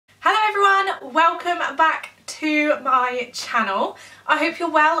welcome back to my channel. I hope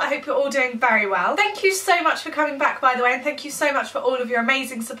you're well, I hope you're all doing very well. Thank you so much for coming back, by the way, and thank you so much for all of your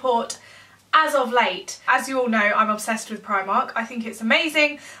amazing support as of late. As you all know, I'm obsessed with Primark. I think it's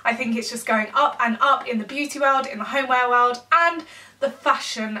amazing. I think it's just going up and up in the beauty world, in the homeware world, and the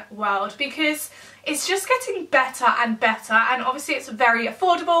fashion world, because it's just getting better and better, and obviously it's very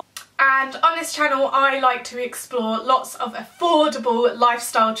affordable. And on this channel I like to explore lots of affordable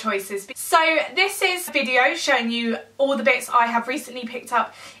lifestyle choices. So this is a video showing you all the bits I have recently picked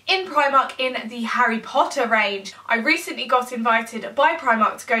up in Primark in the Harry Potter range. I recently got invited by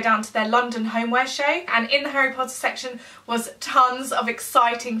Primark to go down to their London homeware show, and in the Harry Potter section was tons of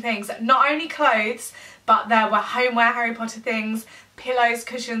exciting things. Not only clothes, but there were homeware Harry Potter things, pillows,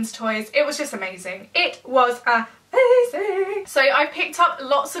 cushions, toys. It was just amazing. It was amazing. So I picked up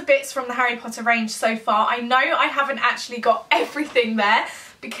lots of bits from the Harry Potter range so far. I know I haven't actually got everything there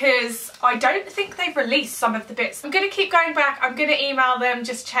because I don't think they've released some of the bits. I'm going to keep going back, I'm going to email them,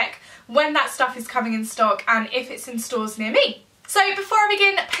 just check when that stuff is coming in stock and if it's in stores near me. So before I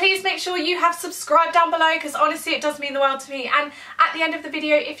begin, please make sure you have subscribed down below, because honestly it does mean the world to me, and at the end of the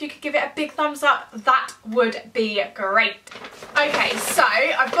video if you could give it a big thumbs up, that would be great. Okay, so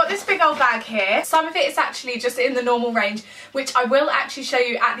I've got this big old bag here. Some of it is actually just in the normal range, which I will actually show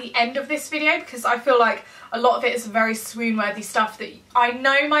you at the end of this video, because I feel like a lot of it is very swoon-worthy stuff that I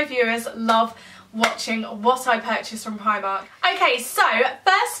know my viewers love watching what I purchase from Primark. Okay, so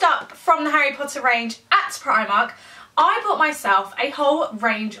first up from the Harry Potter range at Primark, I bought myself a whole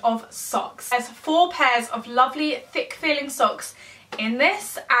range of socks. There's 4 pairs of lovely thick feeling socks in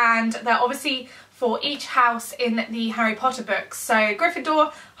this, and they're obviously for each house in the Harry Potter books. So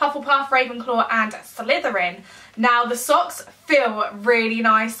Gryffindor, Hufflepuff, Ravenclaw and Slytherin. Now the socks feel really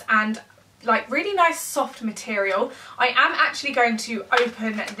nice and like really nice soft material. I am actually going to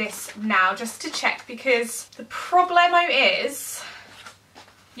open this now just to check, because the problemo is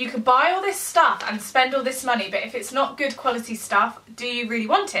you could buy all this stuff and spend all this money, but if it's not good quality stuff, do you really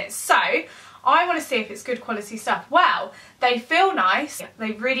want it? So I want to see if it's good quality stuff. Well, they feel nice,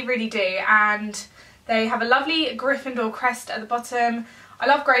 they really do, and they have a lovely Gryffindor crest at the bottom. I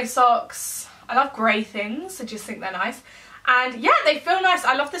love grey socks, I love grey things, I just think they're nice. And yeah, they feel nice.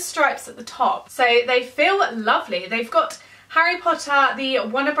 I love the stripes at the top, so they feel lovely. They've got Harry Potter, the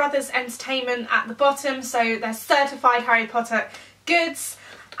Warner Brothers Entertainment at the bottom, so they're certified Harry Potter goods.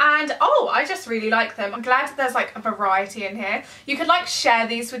 And oh, I just really like them. I'm glad that there's like a variety in here. You could like share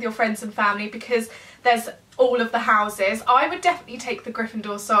these with your friends and family because there's all of the houses. I would definitely take the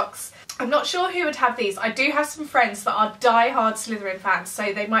Gryffindor socks. I'm not sure who would have these. I do have some friends that are die-hard Slytherin fans,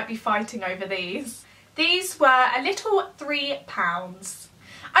 so they might be fighting over these. These were a little £3.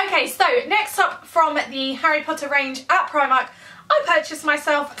 Okay, so next up from the Harry Potter range at Primark, I purchased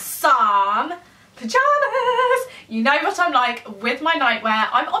myself some pyjamas. You know what I'm like with my nightwear.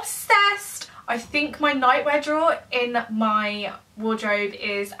 I'm obsessed. I think my nightwear drawer in my wardrobe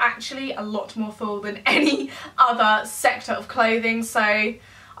is actually a lot more full than any other sector of clothing, so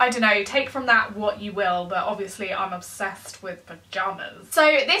I don't know, take from that what you will, but obviously I'm obsessed with pyjamas. So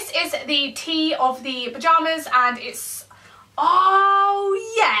this is the tee of the pyjamas, and it's,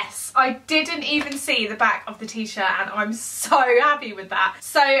 oh yes, I didn't even see the back of the t-shirt and I'm so happy with that.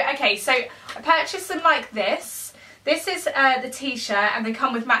 So okay, so I purchased them like this. This is the t-shirt, and they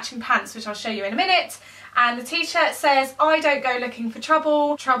come with matching pants, which I'll show you in a minute. And the t-shirt says, I don't go looking for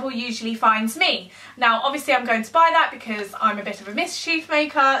trouble, trouble usually finds me. Now obviously I'm going to buy that because I'm a bit of a mischief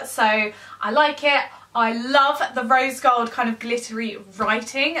maker, so I like it. I love the rose gold kind of glittery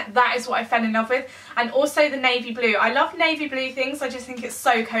writing. That is what I fell in love with. And also the navy blue. I love navy blue things. I just think it's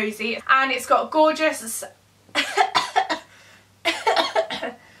so cozy. And it's got gorgeous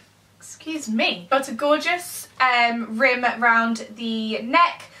excuse me. Got a gorgeous rim around the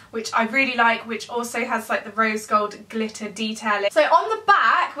neck, which I really like, which also has like the rose gold glitter detailing. So on the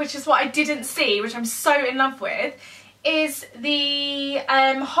back, which is what I didn't see, which I'm so in love with, is the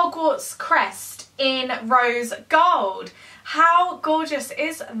Hogwarts crest in rose gold. How gorgeous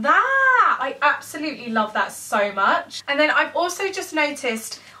is that? I absolutely love that so much. And then I've also just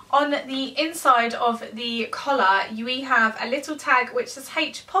noticed on the inside of the collar we have a little tag which says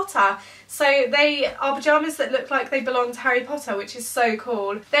H Potter. So they are pyjamas that look like they belong to Harry Potter, which is so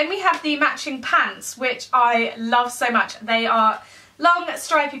cool. Then we have the matching pants, which I love so much. They are long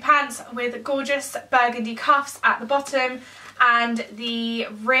stripy pants with gorgeous burgundy cuffs at the bottom, and the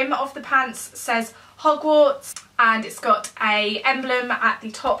rim of the pants says Hogwarts, and it's got a emblem at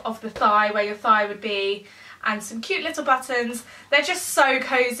the top of the thigh where your thigh would be, and some cute little buttons. They're just so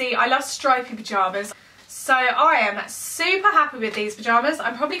cozy. I love stripy pyjamas. So I am super happy with these pyjamas.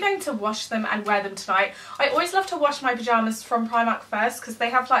 I'm probably going to wash them and wear them tonight. I always love to wash my pyjamas from Primark first because they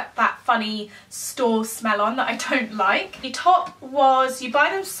have like that funny store smell on that I don't like. The top was, you buy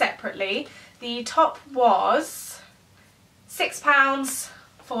them separately, the top was £6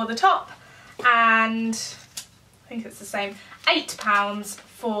 for the top and I think it's the same, £8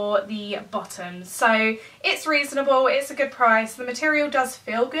 for the bottom. So it's reasonable, it's a good price, the material does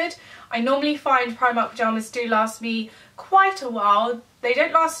feel good. I normally find Primark pyjamas do last me quite a while. They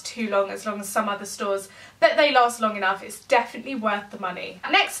don't last too long as some other stores, but they last long enough. It's definitely worth the money.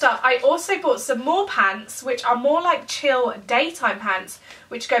 Next up, I also bought some more pants, which are more like chill daytime pants,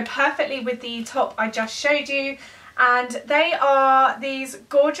 which go perfectly with the top I just showed you. And they are these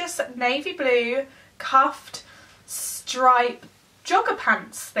gorgeous navy blue cuffed stripe jogger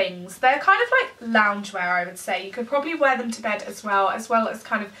pants things. They're kind of like loungewear, I would say. You could probably wear them to bed as well as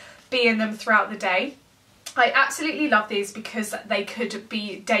kind of be in them throughout the day. I absolutely love these because they could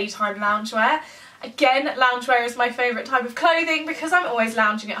be daytime loungewear. Again, loungewear is my favourite type of clothing because I'm always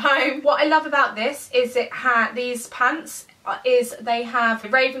lounging at home. What I love about this is these pants is they have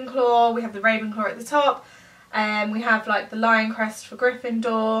Ravenclaw, we have the Ravenclaw at the top, we have like the lion crest for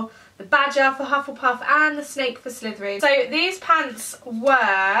Gryffindor, the badger for Hufflepuff and the snake for Slytherin. So these pants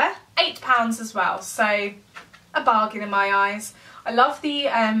were £8 as well, so a bargain in my eyes. I love the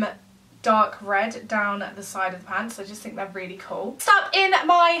dark red down the side of the pants. I just think they're really cool. Next up in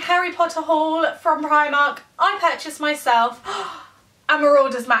my Harry Potter haul from Primark, I purchased myself a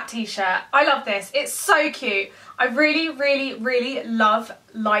Marauders matte t-shirt. I love this. It's so cute. I really, really, really love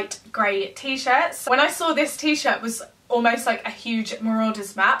light grey t-shirts. When I saw this t-shirt was almost like a huge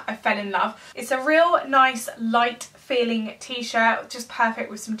Marauders map, I fell in love. It's a real nice light feeling t-shirt, just perfect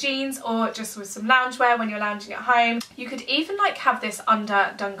with some jeans or just with some loungewear when you're lounging at home. You could even like have this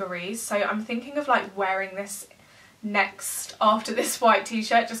under dungarees, so I'm thinking of like wearing this next after this white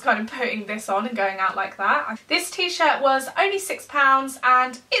t-shirt, just kind of putting this on and going out like that. This t-shirt was only £6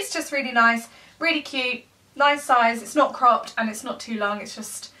 and it's just really nice, really cute, nice size. It's not cropped and it's not too long, it's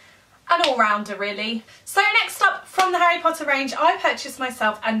just an all-rounder really. So next up from the Harry Potter range, I purchased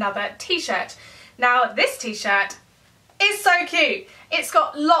myself another t-shirt. Now this t-shirt is so cute. It's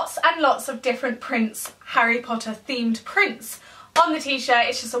got lots and lots of different prints, Harry Potter themed prints on the t-shirt.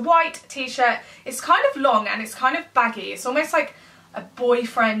 It's just a white t-shirt. It's kind of long and it's kind of baggy. It's almost like a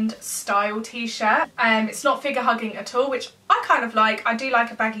boyfriend style t-shirt. It's not figure hugging at all, which I kind of like. I do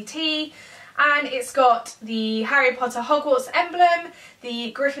like a baggy tee. And it's got the Harry Potter Hogwarts emblem,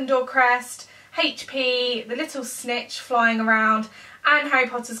 the Gryffindor crest, HP, the little snitch flying around, and Harry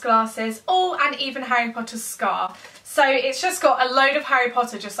Potter's glasses, and even Harry Potter's scar. So it's just got a load of Harry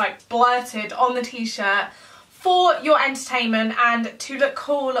Potter just like blurted on the t-shirt for your entertainment and to look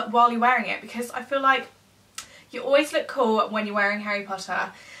cool while you're wearing it, because I feel like you always look cool when you're wearing Harry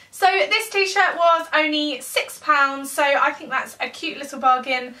Potter. So this t-shirt was only £6, so I think that's a cute little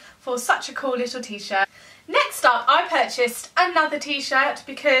bargain for such a cool little t-shirt. Next up, I purchased another t-shirt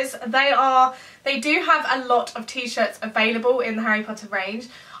because they do have a lot of t-shirts available in the Harry Potter range.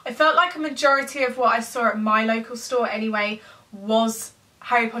 I felt like a majority of what I saw at my local store anyway was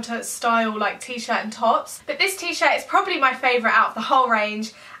Harry Potter style like t-shirt and tops. But this t-shirt is probably my favourite out of the whole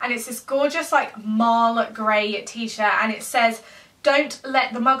range, and it's this gorgeous like marl grey t-shirt, and it says, "Don't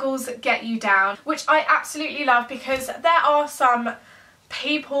let the muggles get you down," which I absolutely love because there are some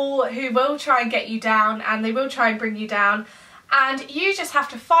people who will try and get you down and they will try and bring you down, and you just have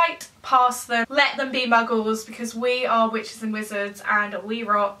to fight past them, let them be muggles, because we are witches and wizards and we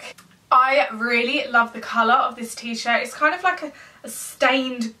rock. I really love the colour of this t-shirt. It's kind of like a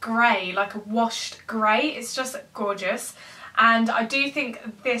stained grey, like a washed grey. It's just gorgeous. And I do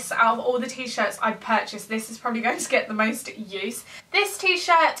think this, out of all the t-shirts I've purchased, this is probably going to get the most use. This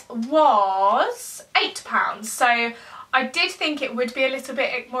t-shirt was £8, so I did think it would be a little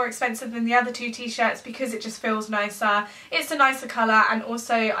bit more expensive than the other two t-shirts because it just feels nicer. It's a nicer colour, and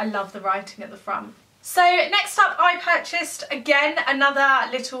also I love the writing at the front. So next up, I purchased again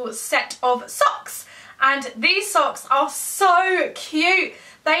another little set of socks, and these socks are so cute.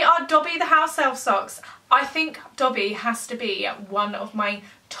 They are Dobby the house elf socks. I think Dobby has to be one of my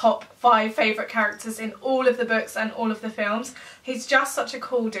top 5 favourite characters in all of the books and all of the films. He's just such a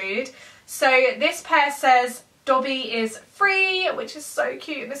cool dude. So this pair says Dobby is free, which is so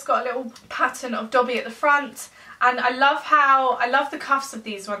cute, and it's got a little pattern of Dobby at the front. And I love the cuffs of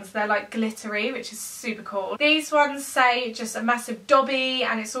these ones. They're like glittery, which is super cool. These ones say just a massive Dobby,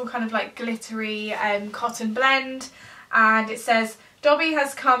 and it's all kind of like glittery cotton blend. And it says, "Dobby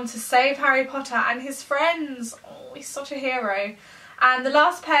has come to save Harry Potter and his friends." Oh, he's such a hero. And the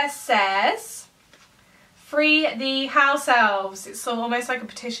last pair says, Free the house elves. It's sort of almost like a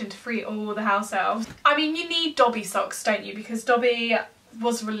petition to free all the house elves. I mean, you need Dobby socks, don't you? Because Dobby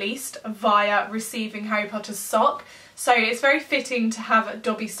was released via receiving Harry Potter's sock. So it's very fitting to have a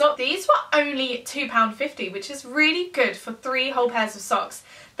Dobby sock. These were only £2.50, which is really good for 3 whole pairs of socks.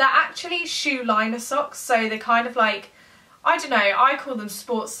 They're actually shoe liner socks, so they're kind of like, I don't know, I call them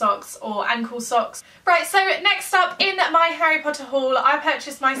sports socks or ankle socks. Right, so next up in my Harry Potter haul, I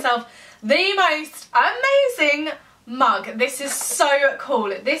purchased myself the most amazing mug. This is so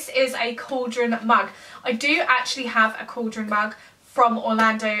cool. This is a cauldron mug. I do actually have a cauldron mug from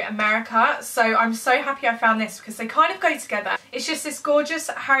Orlando, America, so I'm so happy I found this because they kind of go together. It's just this gorgeous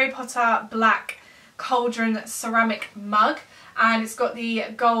Harry Potter black cauldron ceramic mug, and it's got the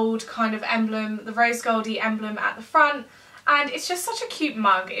gold kind of emblem, the rose goldy emblem at the front, and it's just such a cute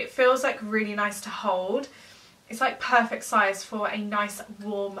mug. It feels like really nice to hold. It's like perfect size for a nice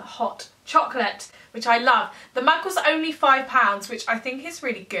warm hot chocolate, which I love. The mug was only £5, which I think is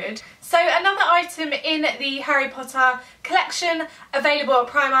really good. So another item in the Harry Potter collection available at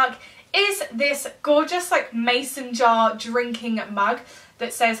Primark is this gorgeous like mason jar drinking mug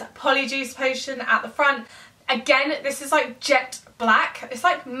that says Polyjuice Potion at the front. Again, this is like jet black. It's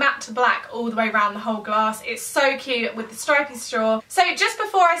like matte black all the way around the whole glass. It's so cute with the stripy straw. So just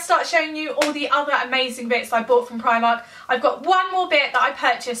before I start showing you all the other amazing bits I bought from Primark, I've got one more bit that I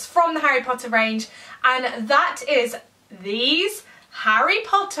purchased from the Harry Potter range, and that is these Harry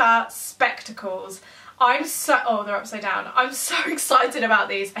Potter spectacles. Oh, they're upside down. I'm so excited about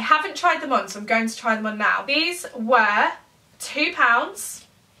these. I haven't tried them on, so I'm going to try them on now. These were £2,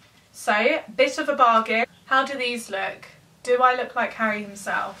 so bit of a bargain. How do these look? Do I look like Harry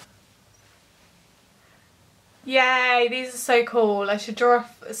himself? Yay, these are so cool. I should draw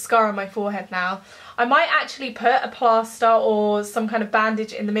a scar on my forehead now. I might actually put a plaster or some kind of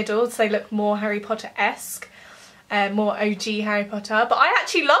bandage in the middle so they look more Harry Potter-esque, more OG Harry Potter. But I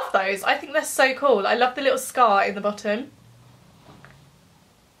actually love those. I think they're so cool. I love the little scar in the bottom.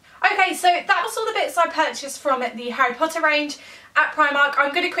 Okay, so that was all the bits I purchased from the Harry Potter range at Primark.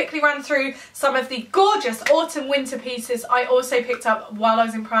 I'm going to quickly run through some of the gorgeous autumn winter pieces I also picked up while I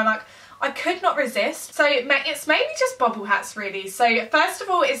was in Primark. I could not resist. So it's mainly just bobble hats really. So first of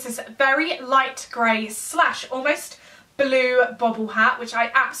all is this very light grey slash almost blue bobble hat, which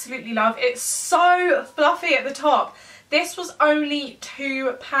I absolutely love. It's so fluffy at the top. This was only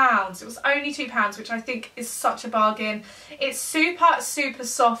 £2. It was only £2, which I think is such a bargain. It's super, super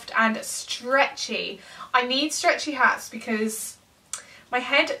soft and stretchy. I need stretchy hats because my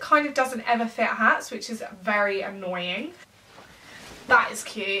head kind of doesn't ever fit hats, which is very annoying. That is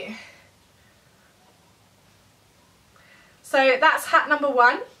cute. So that's hat number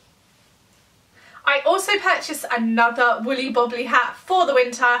 1. I also purchased another woolly bobbly hat for the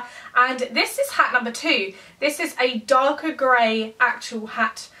winter, and this is hat number 2. This is a darker grey actual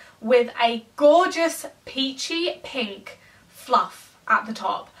hat with a gorgeous peachy pink fluff at the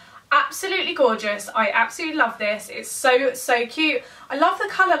top. Absolutely gorgeous. I absolutely love this. It's so, so cute. I love the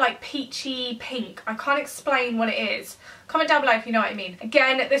colour like peachy pink. I can't explain what it is. Comment down below if you know what I mean.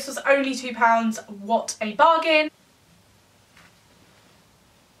 Again, this was only £2. What a bargain.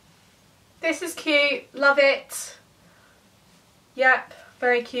 This is cute, love it. Yep,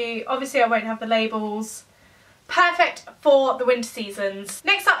 very cute. Obviously I won't have the labels. Perfect for the winter seasons.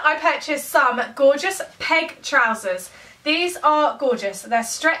 Next up I purchased some gorgeous peg trousers. These are gorgeous. They're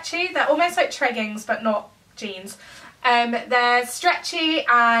stretchy, they're almost like treggings but not jeans. They're stretchy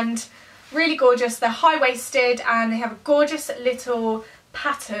and really gorgeous. They're high-waisted and they have a gorgeous little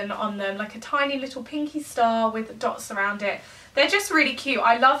pattern on them, like a tiny little pinky star with dots around it. They're just really cute.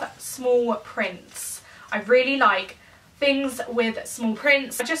 I love small prints. I really like things with small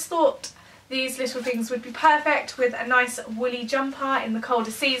prints. I just thought these little things would be perfect with a nice woolly jumper in the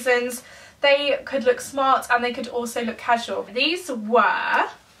colder seasons. They could look smart and they could also look casual. These were,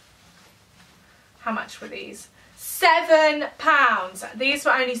 how much were these? £7. These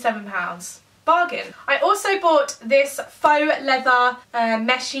were only £7. Bargain. I also bought this faux leather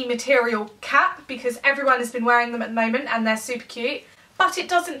meshy material cap because everyone has been wearing them at the moment and they're super cute, but it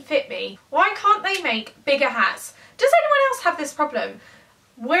doesn't fit me. Why can't they make bigger hats? Does anyone else have this problem?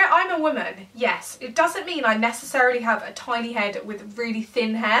 Where I'm a woman, yes, it doesn't mean I necessarily have a tiny head with really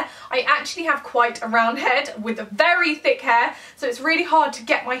thin hair. I actually have quite a round head with a very thick hair, so it's really hard to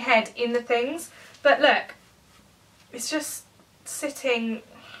get my head in the things. But look, it's just sitting.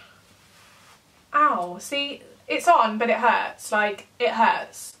 Ow, see, it's on, but it hurts. Like, it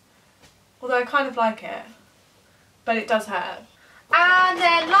hurts. Although I kind of like it, but it does hurt. And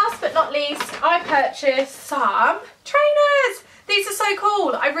then last but not least, I purchased some trainers. These are so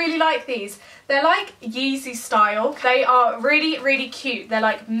cool. I really like these. They're like Yeezy style. They are really, really cute. They're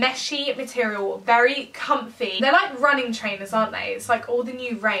like meshy material, very comfy. They're like running trainers, aren't they? It's like all the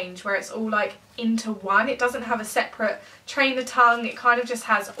new range where it's all like into one. It doesn't have a separate trainer tongue. It kind of just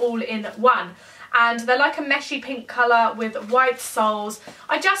has all in one. And they're like a meshy pink colour with white soles.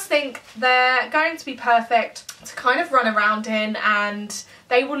 I just think they're going to be perfect to kind of run around in, and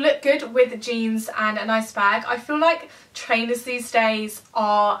they will look good with jeans and a nice bag. I feel like trainers these days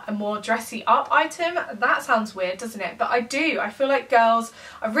are a more dressy up item. That sounds weird, doesn't it? But I do. I feel like girls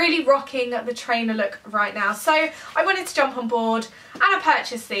are really rocking the trainer look right now. So I wanted to jump on board and I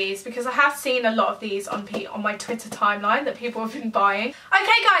purchased these because I have seen a lot of these on my Twitter timeline that people have been buying.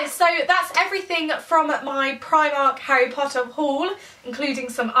 Okay guys, so that's everything from my Primark Harry Potter haul, including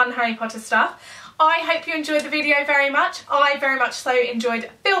some un-Harry Potter stuff. I hope you enjoyed the video very much. I very much so enjoyed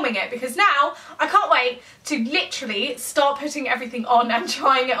filming it because now I can't wait to literally start putting everything on and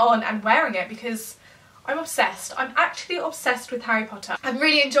trying it on and wearing it because I'm obsessed. I'm actually obsessed with Harry Potter. I'm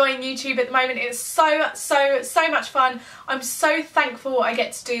really enjoying YouTube at the moment. It's so much fun. I'm so thankful I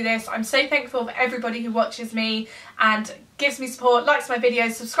get to do this. I'm so thankful for everybody who watches me and gives me support, likes my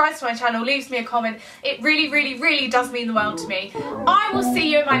videos, subscribes to my channel, leaves me a comment. It really, really, really does mean the world to me. I will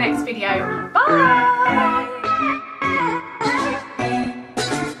see you in my next video. Bye!